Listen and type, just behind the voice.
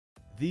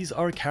These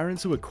are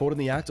Karens who were caught in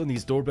the act on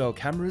these doorbell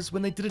cameras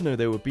when they didn't know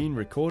they were being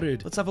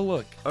recorded. Let's have a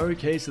look.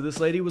 Okay, so this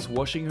lady was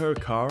washing her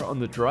car on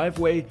the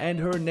driveway, and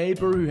her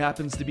neighbor, who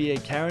happens to be a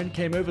Karen,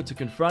 came over to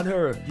confront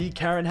her. The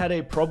Karen had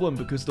a problem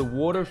because the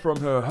water from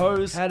her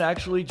hose had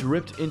actually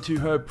dripped into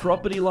her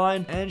property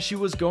line, and she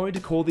was going to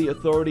call the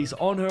authorities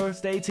on her,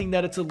 stating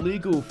that it's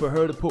illegal for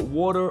her to put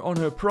water on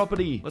her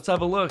property. Let's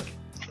have a look.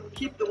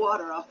 Keep the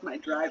water off my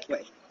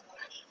driveway.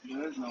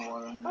 There is no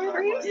water.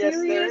 Are you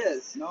serious? Yes, there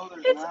is. No,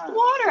 there's It's not.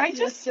 water. I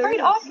just sprayed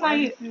off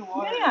my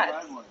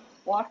mat.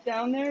 Walk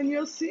down there and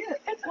you'll see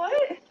it. It's what?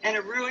 And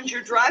it ruins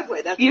your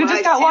driveway. That's You why just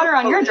I got water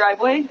on seal your coat it.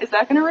 driveway. Is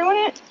that going to ruin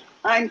it?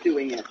 I'm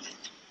doing it.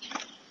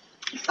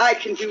 I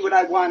can do what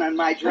I want on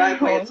my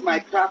driveway. It's my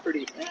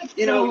property.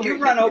 You know,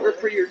 you run over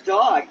for your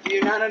dog. Do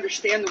you not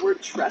understand the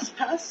word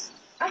trespass?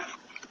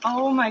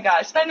 Oh my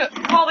gosh. Then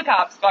call the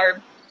cops,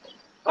 Barb.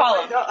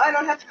 Call them. No, I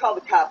don't have to call the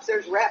cops.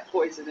 There's rat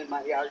poison in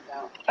my yard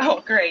now.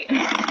 Oh, great. So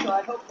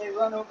I hope they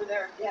run over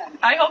there again.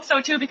 I hope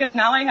so too, because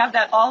now I have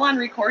that all on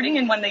recording,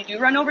 and when they do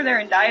run over there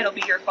and die, it'll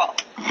be your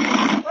fault.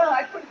 Well,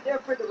 I put it there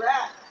for the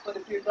rats, but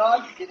if your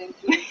dogs get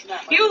into it, it's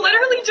not my You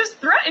literally just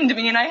threatened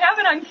me, and I have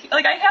it on,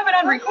 I'm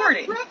not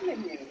recording.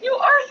 threatening you. You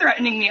are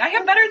threatening me. I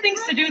have better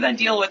things to do than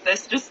deal with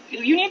this. Just,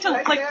 you need to,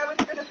 I said I was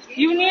gonna feed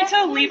you need rats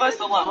to leave us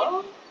poison.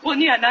 alone. Well,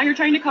 yeah, now you're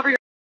trying to cover your...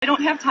 I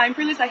don't have time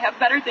for this. I have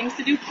better things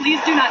to do. Please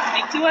do not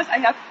speak to us. I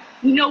have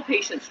no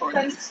patience for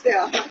Then this. stay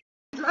off my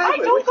driveway I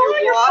don't with go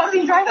on your water fucking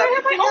and driveway. I have my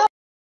everything own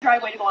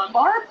driveway to go on,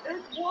 Barb.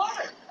 There's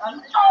water.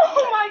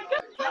 Oh my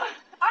god!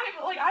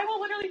 I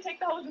will literally take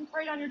the hose and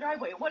spray it on your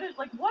driveway. What is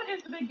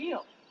the big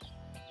deal?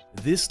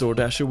 This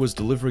DoorDasher was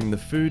delivering the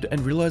food and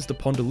realized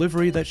upon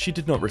delivery that she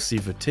did not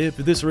receive a tip.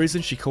 For this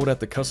reason, she called out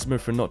the customer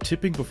for not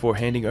tipping before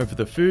handing over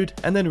the food,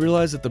 and then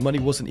realized that the money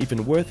wasn't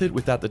even worth it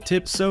without the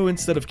tip, so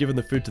instead of giving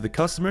the food to the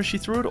customer, she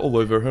threw it all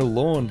over her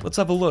lawn. Let's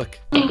have a look.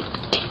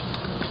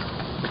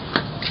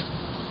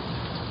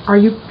 Are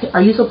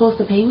you supposed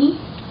to pay me?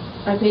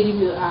 I paid you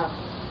the app.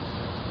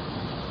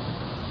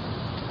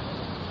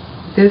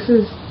 This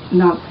is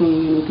not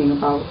saying anything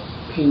about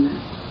payment.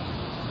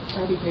 I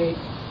already paid.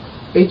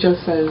 It says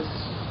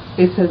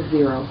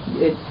 0.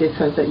 It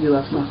says that you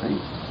left nothing.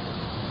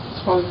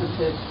 It's probably the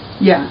tip.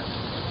 Yeah.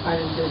 I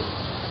didn't do it.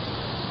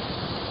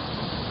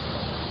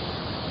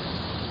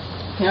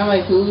 Can I have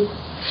my food?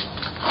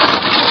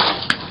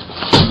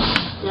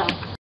 Yeah.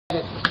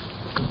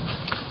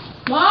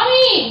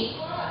 Mommy!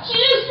 She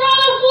just threw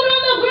the food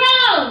on the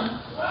ground!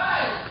 Why?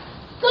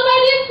 Because I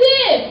didn't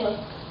tip!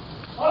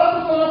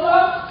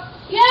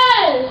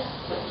 Yes!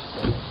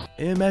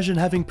 Imagine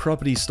having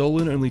property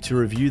stolen only to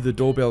review the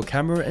doorbell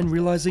camera and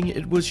realizing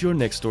it was your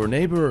next door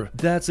neighbor.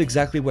 That's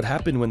exactly what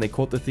happened when they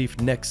caught the thief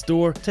next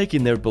door,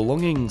 taking their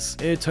belongings.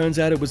 It turns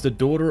out it was the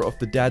daughter of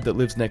the dad that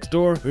lives next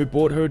door, who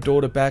brought her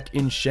daughter back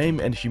in shame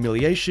and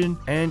humiliation,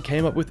 and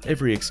came up with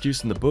every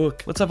excuse in the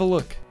book. Let's have a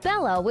look.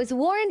 Bella was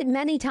warned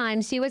many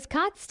times she was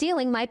caught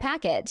stealing my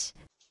package.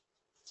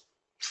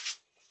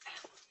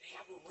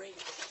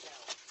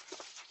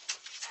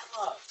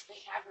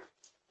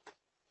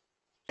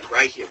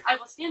 Right here. I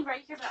will stand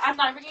right here, but I'm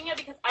not bringing it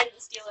because I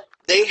didn't steal it.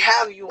 They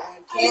have you on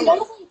I camera.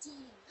 know I did.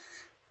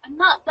 I'm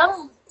not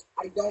dumb.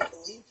 I don't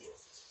believe you.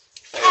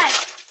 Hi.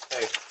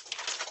 Hey.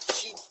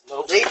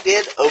 No, they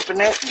did open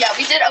it. Yeah,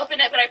 we did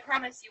open it, but I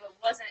promise you it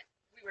wasn't.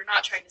 We were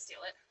not trying to steal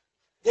it.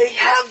 They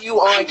have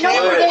you on I know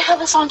camera. they have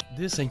us on.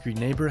 This angry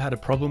neighbor had a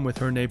problem with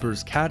her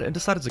neighbor's cat and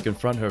decided to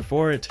confront her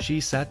for it.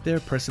 She sat there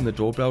pressing the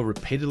doorbell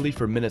repeatedly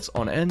for minutes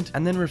on end,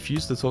 and then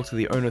refused to talk to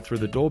the owner through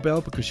the doorbell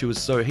because she was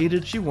so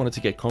heated she wanted to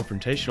get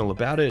confrontational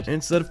about it.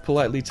 Instead of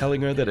politely telling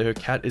her that her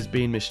cat is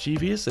being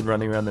mischievous and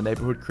running around the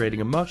neighborhood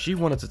creating a muck, she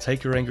wanted to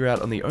take her anger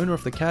out on the owner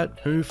of the cat,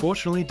 who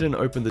fortunately didn't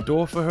open the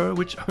door for her,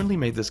 which only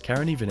made this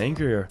Karen even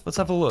angrier. Let's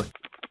have a look.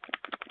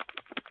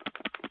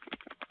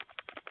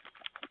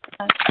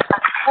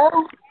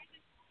 Oh.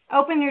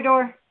 Open your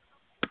door.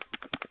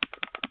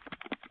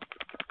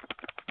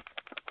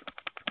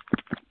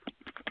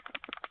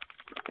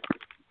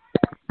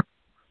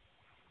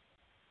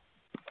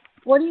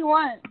 What do you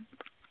want?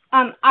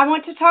 I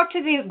want to talk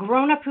to the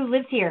grown-up who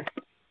lives here.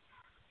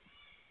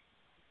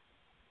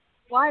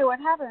 Why? What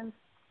happened?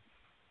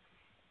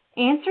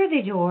 Answer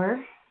the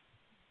door.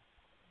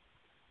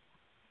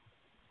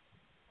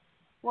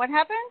 What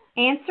happened?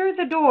 Answer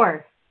the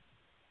door.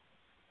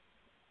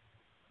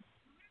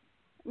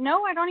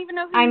 No, I don't even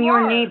know who I'm you are.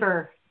 your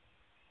neighbor.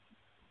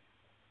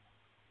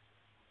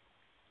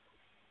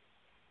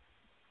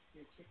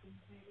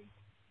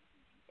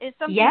 Is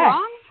something Yes.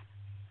 wrong?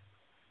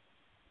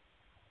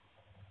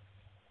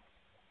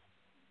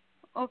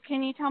 Oh,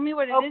 can you tell me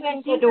what it is? Open You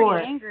the seem door.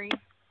 pretty angry.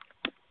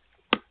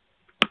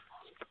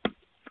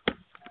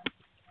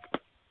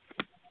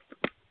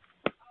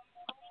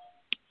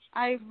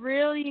 I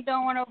really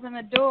don't want to open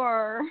the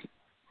door,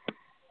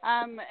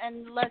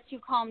 unless you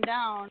calm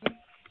down.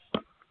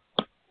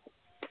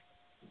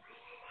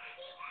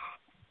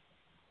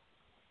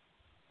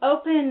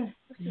 Open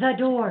the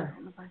door.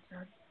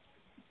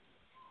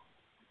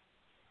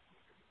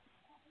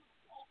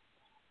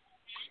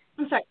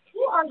 I'm sorry.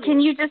 Who are you? Can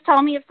you just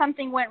tell me if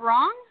something went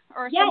wrong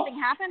or if Yes. something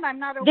happened? I'm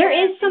not aware. There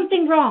is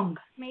something wrong.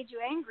 Made you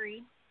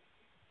angry.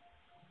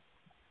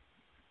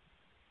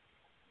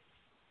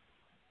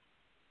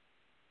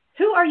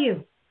 Who are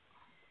you?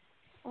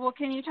 Well,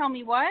 can you tell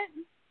me what?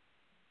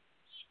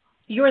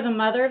 You're the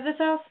mother of this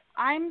house?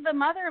 I'm the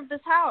mother of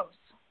this house.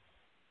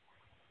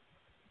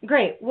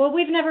 Great. Well,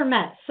 we've never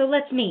met, so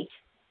let's meet.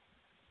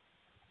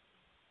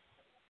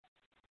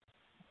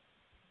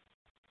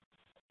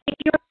 If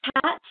your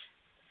cat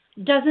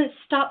doesn't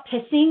stop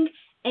pissing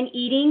and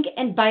eating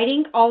and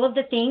biting all of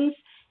the things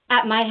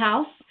at my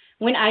house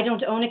when I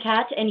don't own a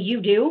cat and you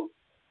do,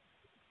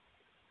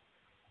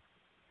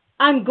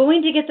 I'm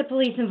going to get the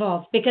police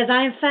involved because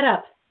I am fed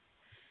up.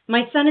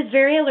 My son is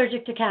very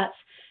allergic to cats.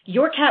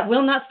 Your cat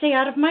will not stay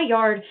out of my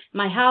yard,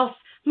 my house,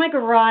 my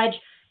garage.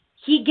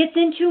 He gets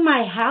into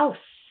my house.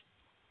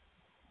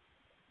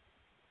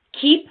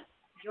 Keep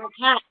your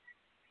cat.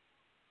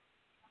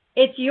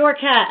 It's your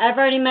cat. I've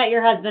already met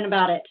your husband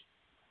about it.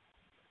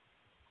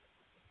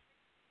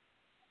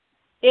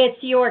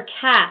 It's your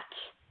cat.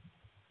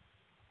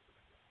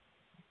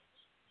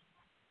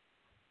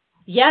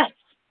 Yes,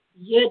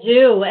 you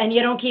do, and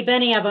you don't keep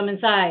any of them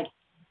inside.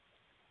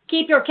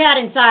 Keep your cat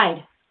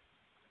inside.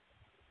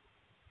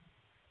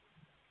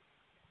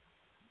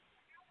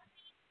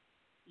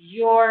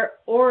 Your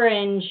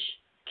orange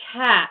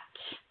cat.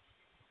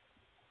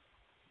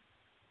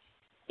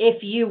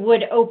 If you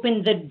would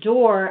open the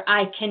door,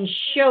 I can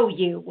show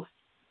you.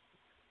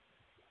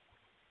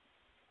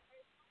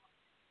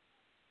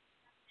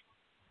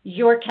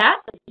 Your cat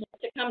doesn't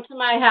have to come to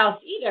my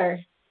house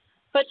either.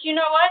 But you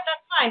know what?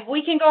 That's fine.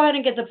 We can go ahead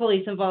and get the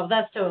police involved.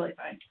 That's totally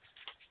fine.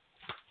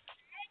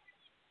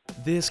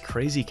 This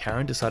crazy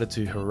Karen decided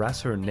to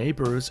harass her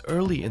neighbors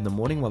early in the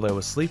morning while they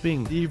were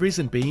sleeping. The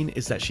reason being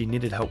is that she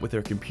needed help with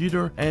her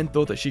computer and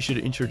thought that she should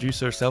introduce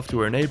herself to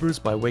her neighbors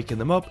by waking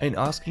them up and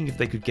asking if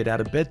they could get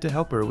out of bed to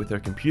help her with her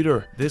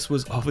computer. This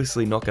was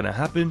obviously not going to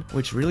happen,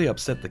 which really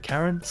upset the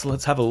Karen, so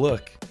let's have a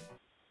look.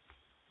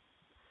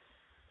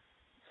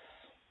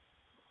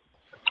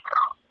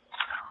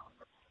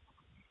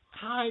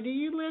 Hi, do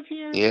you live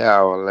here? Yeah,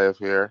 I will live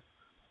here.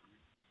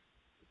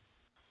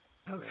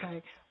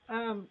 Okay.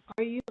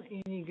 Are you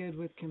any good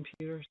with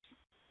computers?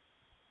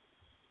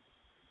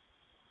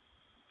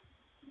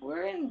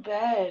 We're in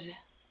bed.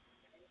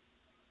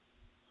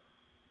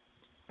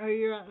 Are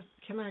you?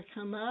 Can I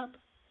come up?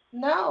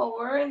 No,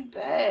 we're in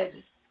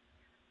bed.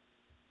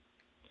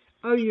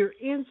 Oh, you're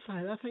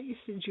inside. I thought you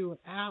said you were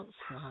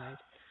outside.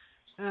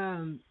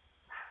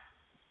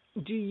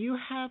 Do you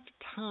have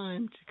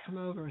time to come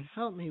over and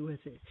help me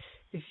with it?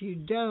 If you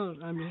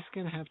don't, I'm just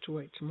going to have to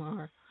wait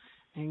tomorrow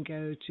and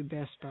go to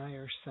Best Buy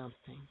or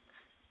something.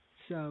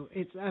 So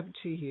it's up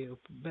to you.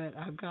 But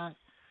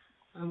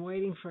I'm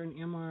waiting for an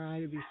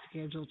MRI to be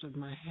scheduled of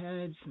my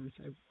head since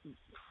I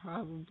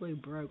probably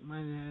broke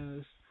my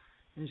nose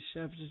and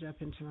shoved it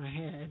up into my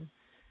head.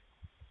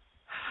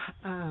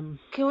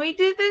 Can we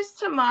do this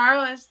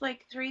tomorrow? It's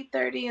like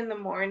 3:30 in the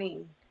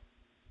morning.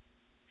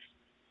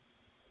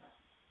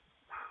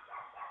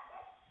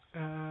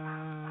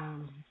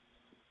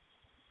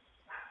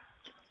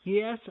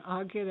 Yes,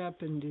 I'll get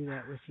up and do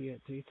that with you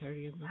at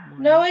 3:30 in the morning.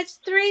 No, it's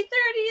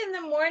 3:30 in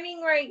the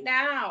morning right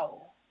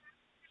now.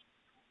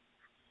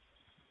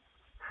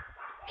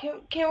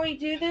 Can we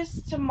do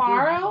this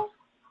tomorrow?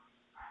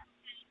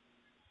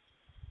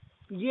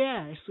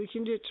 Yes, we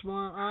can do it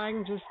tomorrow. Or I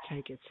can just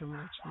take it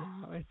somewhere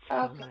tomorrow. It's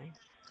fine.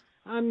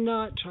 I'm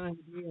not trying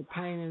to be a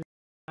pain in the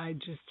I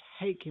just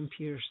hate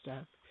computer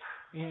stuff.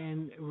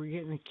 And we're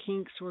getting the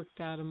kinks worked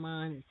out of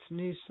mine. It's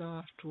new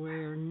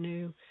software,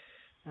 new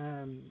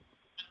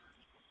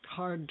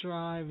hard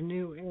drive,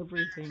 new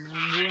everything.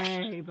 I'm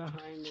way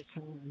behind the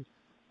times.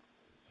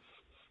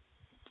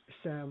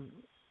 So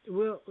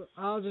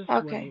I'll just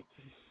wait.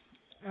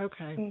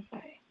 Okay.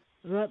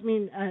 Let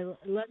me know.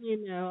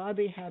 I'll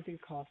be happy to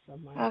call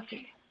someone.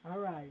 Okay. All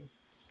right.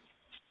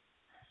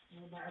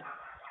 Bye.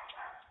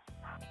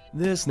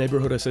 This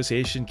neighborhood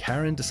association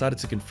Karen decided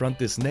to confront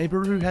this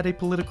neighbor who had a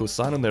political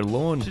sign on their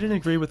lawn. She didn't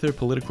agree with her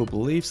political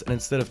beliefs, and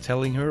instead of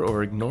telling her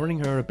or ignoring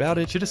her about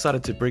it, she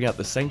decided to bring out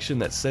the sanction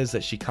that says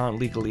that she can't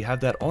legally have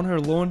that on her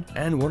lawn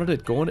and wanted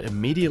it gone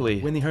immediately.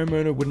 When the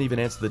homeowner wouldn't even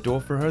answer the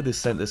door for her, this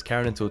sent this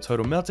Karen into a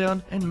total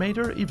meltdown and made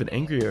her even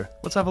angrier.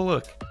 Let's have a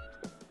look.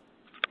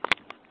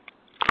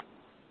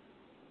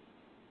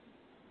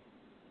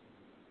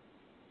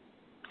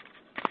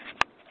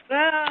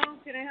 Hello,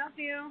 can I help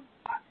you?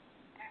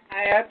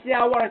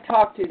 I want to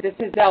talk to you. This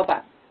is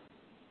Elba.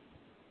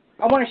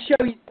 I want to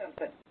show you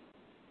something.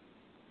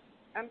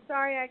 I'm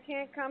sorry, I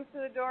can't come to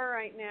the door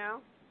right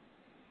now.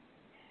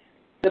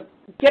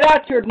 Get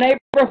out your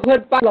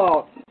neighborhood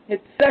bylaws.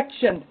 It's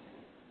section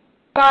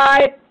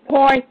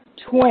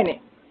 5.20.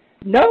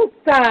 No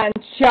sign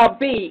shall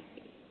be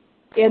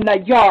in the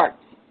yards.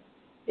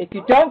 If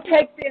you don't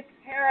take this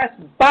Harris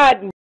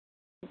Biden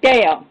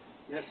down,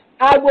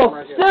 I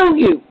will sue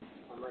you.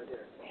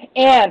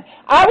 And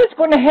I was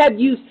going to have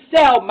you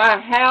sell my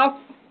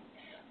house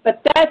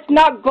But that's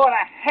not going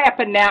to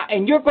happen now,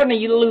 and you're going to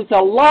lose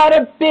a lot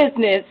of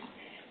business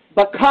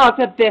because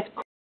of this.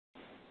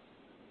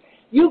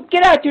 You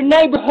get out your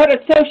neighborhood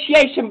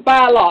association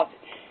bylaws,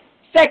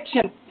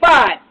 section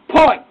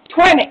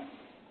 5.20.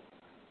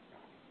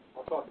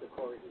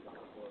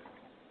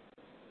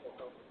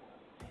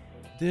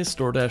 This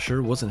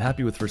DoorDasher wasn't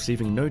happy with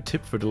receiving no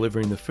tip for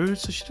delivering the food,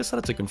 so she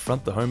decided to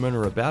confront the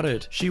homeowner about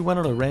it. She went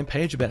on a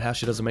rampage about how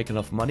she doesn't make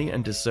enough money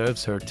and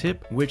deserves her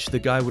tip, which the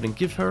guy wouldn't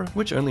give her,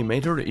 which only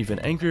made her even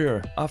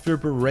angrier. After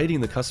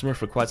berating the customer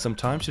for quite some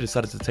time, she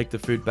decided to take the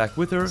food back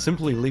with her,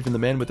 simply leaving the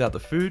man without the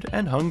food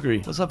and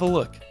hungry. Let's have a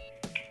look.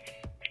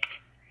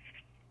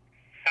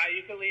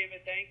 You can leave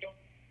it, thank you.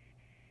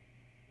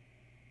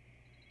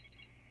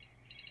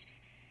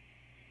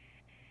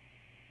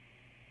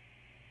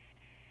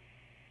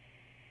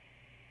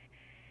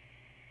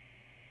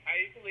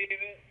 You can leave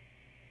it.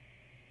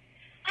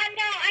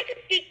 No, I could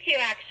speak to you,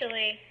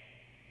 actually.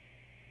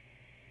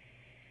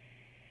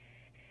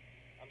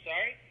 I'm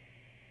sorry?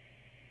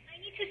 I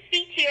need to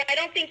speak to you. I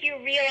don't think you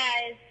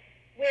realize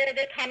where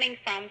they're coming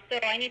from, so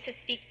I need to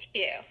speak to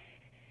you.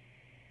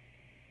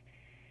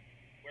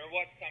 Where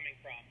what's coming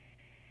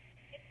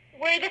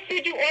from? Where the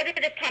food you ordered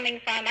is coming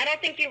from. I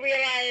don't think you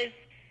realize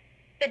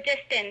the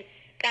distance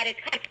that it's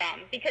come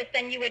from, because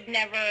then you would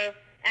never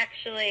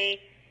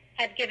actually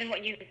have given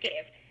what you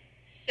gave.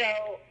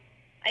 So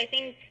I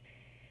think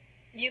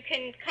you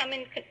can come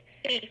and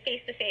see me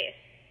face to face.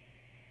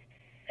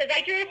 Because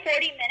I drove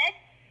 40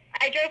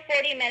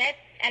 minutes,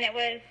 and it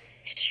was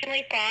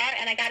extremely far,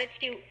 and I got it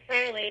to you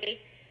early.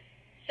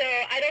 So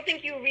I don't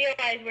think you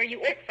realize where you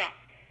ordered from.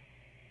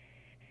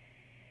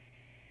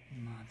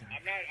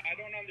 I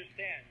don't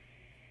understand.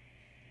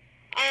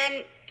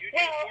 You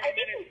Well, 4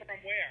 minutes from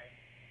where?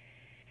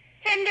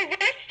 From the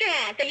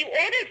restaurant that you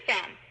ordered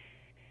from.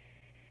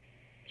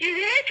 Do you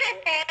realize how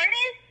far it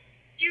is?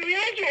 Do you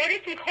realize you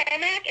ordered from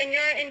Colmac and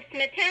you're in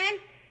Smithtown?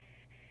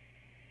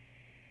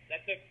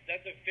 That's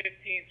a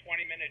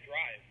 15-20 minute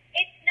drive.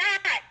 It's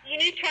not. You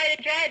need to try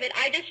to drive it.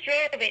 I just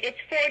drove it.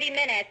 It's 40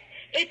 minutes.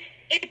 It's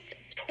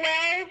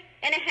 12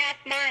 and a half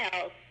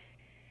miles.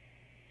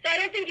 So I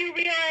don't think you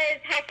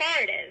realize how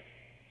far it is.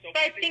 So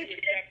why did you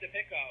accept the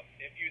pickup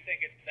if you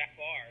think it's that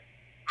far?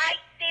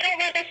 They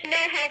don't let us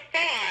know how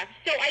far.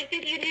 So I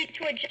think you need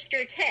to adjust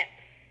your tip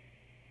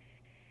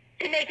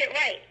to make it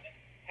right.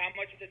 How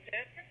much is the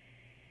tip?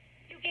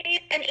 You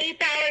gave an $8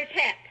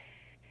 tip.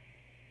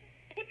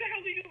 What the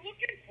hell are you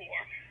looking for?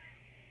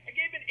 I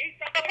gave an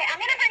 $8. Okay, I'm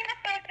going to bring the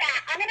food back.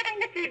 I'm going to bring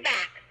the food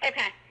back.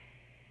 Okay.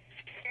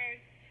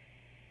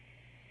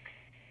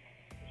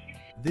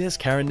 This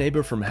Karen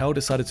neighbor from hell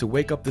decided to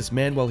wake up this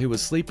man while he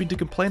was sleeping to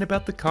complain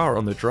about the car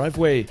on the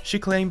driveway. She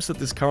claims that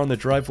this car on the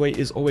driveway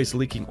is always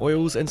leaking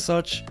oils and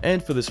such,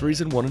 and for this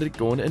reason wanted it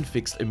gone and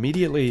fixed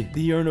immediately.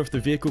 The owner of the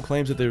vehicle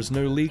claims that there's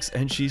no leaks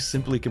and she's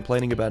simply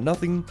complaining about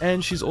nothing,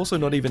 and she's also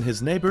not even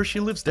his neighbor, she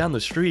lives down the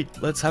street.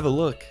 Let's have a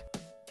look.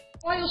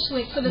 Oil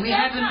slick for the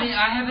third time.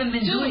 I haven't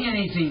been doing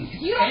anything.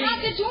 You don't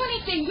have to do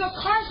anything. Your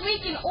car's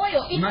leaking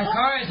oil. My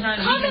car is not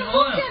Come leaking and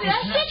look oil. at it.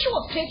 I sent you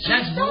a picture.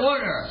 That's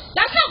water.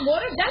 That's not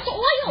water. That's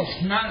oil.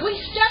 It's not. We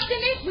stepped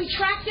in it. We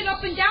tracked it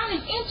up and down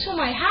and into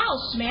my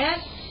house,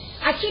 man.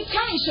 I keep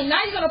telling you. So now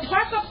you're going to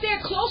park up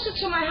there closer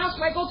to my house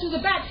where I go through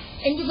the back,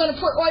 and you're going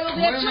to put oil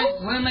there too?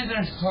 Where am I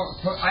going to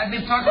park? I've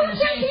been parking the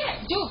same.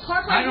 Here. Dude,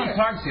 park right here. I don't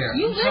park there.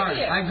 You live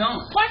here. I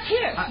don't. Park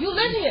here. You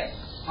live here.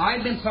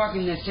 I've been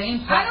parking the same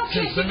I don't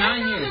care. for 9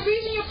 years. The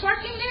reason you're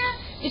parking there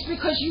is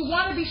because you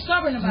want to be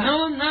stubborn about it.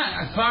 No, I'm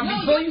not.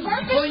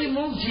 Before you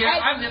moved here,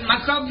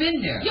 my car been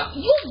there. You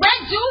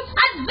rent, dude.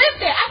 I live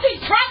there. I pay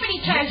property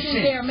taxes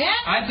there, man.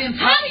 I've been.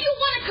 How do you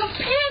want to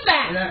compare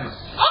that? Yeah.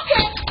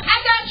 Okay, I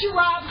got you,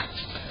 Rob.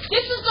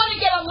 This is going to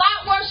get a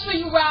lot worse for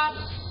you, Rob.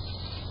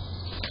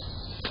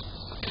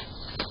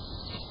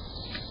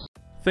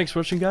 Thanks for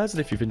watching guys, and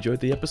if you've enjoyed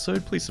the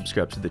episode, please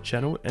subscribe to the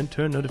channel and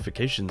turn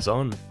notifications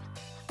on.